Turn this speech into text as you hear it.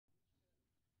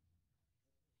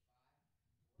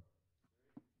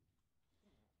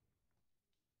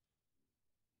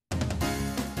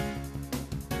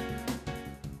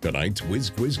Tonight's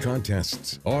Whiz Quiz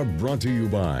contests are brought to you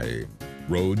by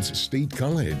Rhodes State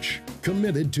College,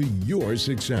 committed to your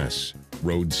success.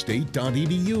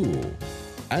 RhodesState.edu.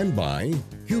 And by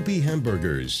Huppy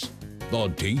Hamburgers, the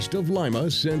taste of Lima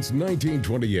since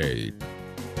 1928.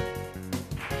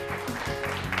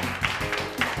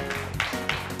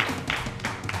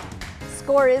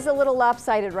 Score is a little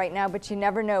lopsided right now, but you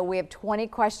never know. We have 20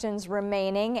 questions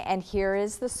remaining, and here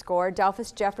is the score.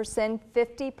 Delphos Jefferson,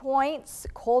 50 points.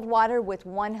 Coldwater with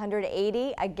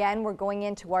 180. Again, we're going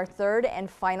into our third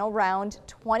and final round.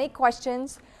 20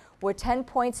 questions. We're 10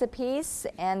 points apiece,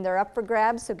 and they're up for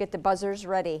grabs, so get the buzzers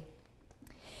ready.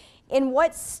 In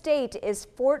what state is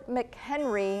Fort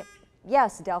McHenry?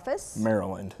 Yes, Delphos?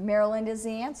 Maryland. Maryland is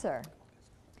the answer.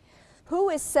 Who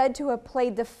is said to have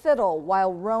played the fiddle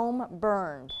while Rome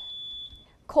burned?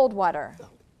 Coldwater.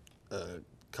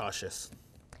 Cautious.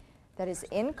 That is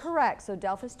incorrect, so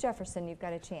Delphos Jefferson, you've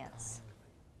got a chance.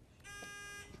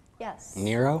 Yes.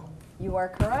 Nero? You are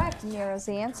correct. Nero's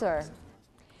the answer.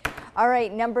 All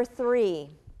right, number 3.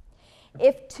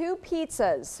 If 2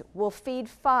 pizzas will feed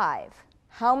 5,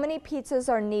 how many pizzas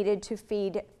are needed to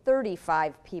feed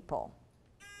 35 people?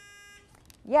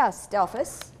 Yes,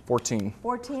 Delphos. 14.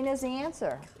 14 is the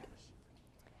answer.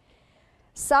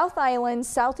 South Island,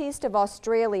 southeast of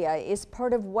Australia, is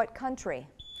part of what country?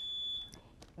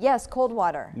 Yes,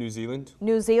 Coldwater. New Zealand.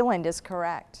 New Zealand is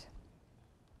correct.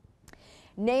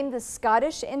 Name the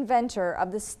Scottish inventor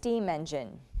of the steam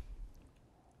engine.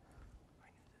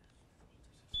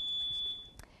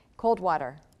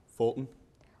 Coldwater. Fulton.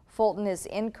 Fulton is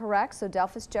incorrect, so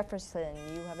Delphos Jefferson,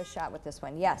 you have a shot with this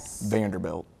one. Yes.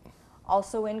 Vanderbilt.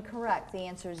 Also incorrect. The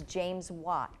answer is James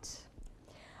Watt.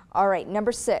 All right,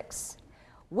 number 6.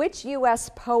 Which U.S.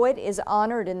 poet is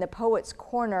honored in the Poets'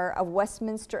 Corner of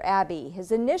Westminster Abbey?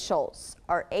 His initials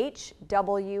are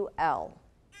H.W.L.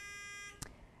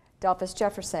 Delphos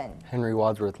Jefferson. Henry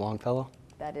Wadsworth Longfellow.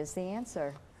 That is the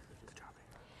answer.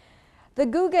 The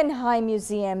Guggenheim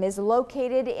Museum is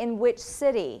located in which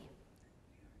city?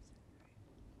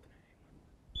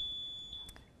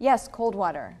 Yes,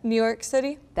 Coldwater. New York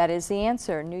City. That is the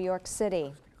answer, New York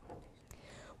City.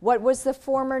 What was the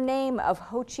former name of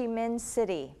Ho Chi Minh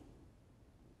City?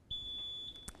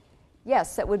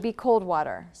 Yes, that would be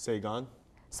Coldwater. Saigon.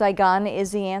 Saigon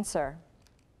is the answer.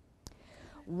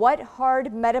 What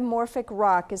hard metamorphic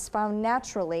rock is found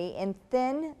naturally in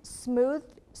thin,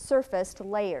 smooth-surfaced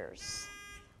layers?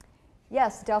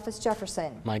 Yes, Delphos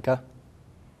Jefferson. Mica.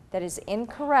 That is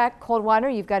incorrect. Coldwater,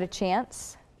 you've got a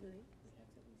chance.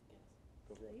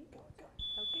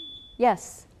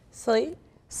 Yes. Slate.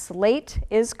 Slate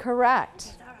is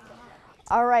correct.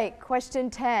 All right, question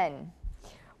 10.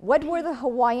 What were the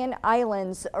Hawaiian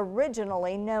Islands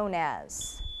originally known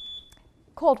as?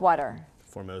 Coldwater.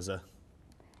 Formosa.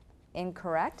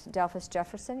 Incorrect. Delphos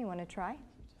Jefferson, you want to try?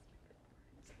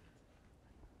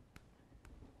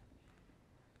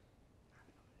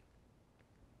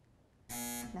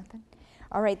 Nothing?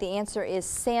 All right, the answer is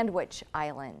Sandwich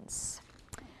Islands.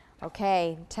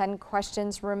 Okay, 10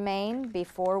 questions remain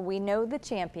before we know the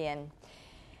champion.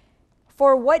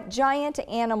 For what giant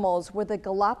animals were the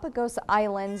Galapagos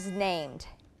Islands named?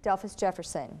 Delphos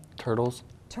Jefferson. Turtles.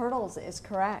 Turtles is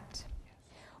correct.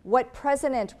 What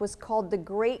president was called the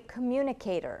Great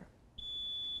Communicator?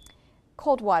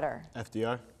 Coldwater.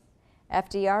 FDR.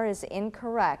 FDR is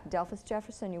incorrect. Delphos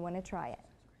Jefferson, you want to try it?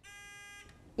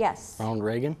 Yes. Ronald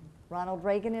Reagan. Ronald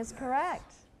Reagan is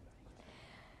correct.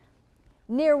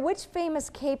 Near which famous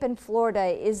cape in Florida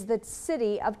is the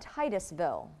city of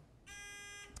Titusville?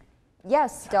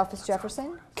 Yes, Delphos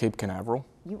Jefferson. Cape Canaveral.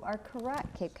 You are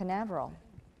correct, Cape Canaveral.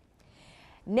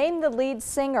 Name the lead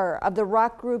singer of the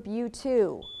rock group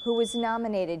U2 who was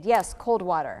nominated. Yes,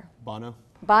 Coldwater. Bono.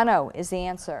 Bono is the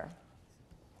answer.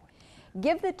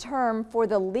 Give the term for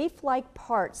the leaf-like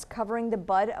parts covering the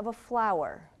bud of a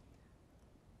flower.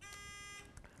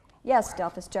 Yes,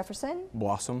 Delphos Jefferson.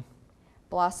 Blossom.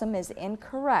 Blossom is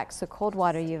incorrect, so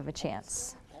Coldwater, you have a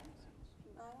chance.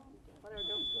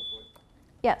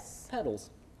 Yes. Petals.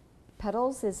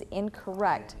 Petals is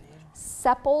incorrect.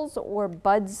 Sepals or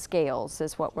bud scales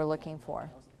is what we're looking for.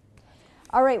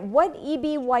 All right, what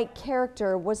E.B. White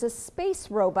character was a space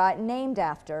robot named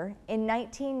after in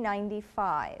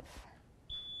 1995?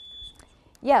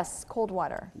 Yes,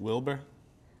 Coldwater. Wilbur.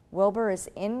 Wilbur is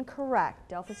incorrect.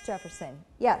 Delphos Jefferson.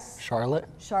 Yes. Charlotte.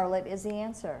 Charlotte is the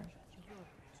answer.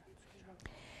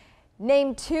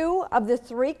 Name 2 of the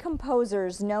 3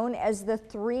 composers known as the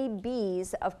 3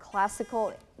 Bs of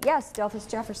classical. Yes, Delphos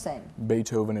Jefferson.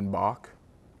 Beethoven and Bach.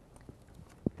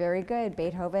 Very good.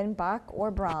 Beethoven, Bach, or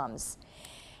Brahms.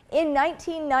 In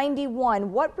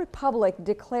 1991, what republic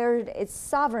declared its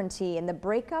sovereignty in the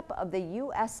breakup of the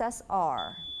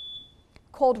USSR?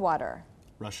 Coldwater.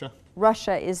 Russia.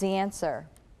 Russia is the answer.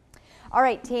 All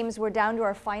right, teams, we're down to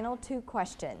our final 2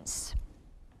 questions.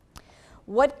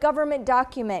 What government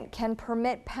document can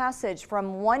permit passage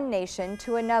from one nation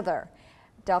to another?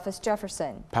 Delphos,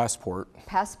 Jefferson. Passport.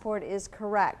 Passport is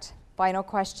correct. Final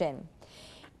question.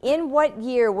 In what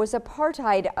year was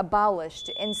apartheid abolished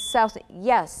in South?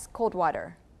 Yes,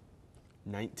 Coldwater.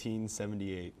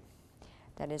 1978.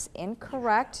 That is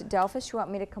incorrect. Delphos, you want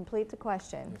me to complete the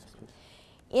question?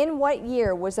 In what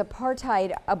year was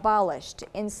apartheid abolished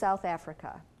in South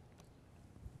Africa?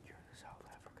 You're the South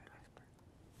Africa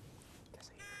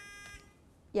expert.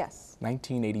 Yes.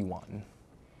 1981.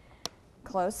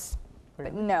 Close,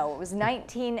 but no, it was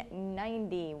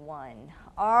 1991.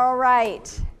 All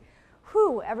right.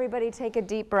 Whew, everybody take a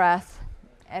deep breath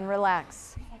and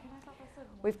relax.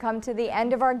 We've come to the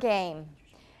end of our game.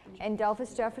 And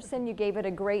Delphos, Jefferson, you gave it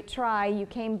a great try. You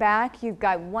came back, you've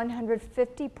got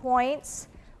 150 points.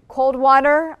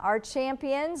 Coldwater, our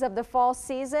champions of the fall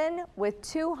season, with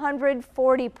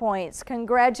 240 points.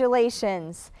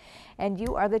 Congratulations. And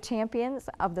you are the champions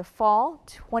of the fall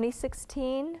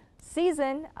 2016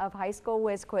 season of High School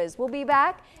Whiz Quiz. We'll be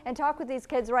back and talk with these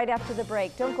kids right after the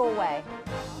break. Don't go away.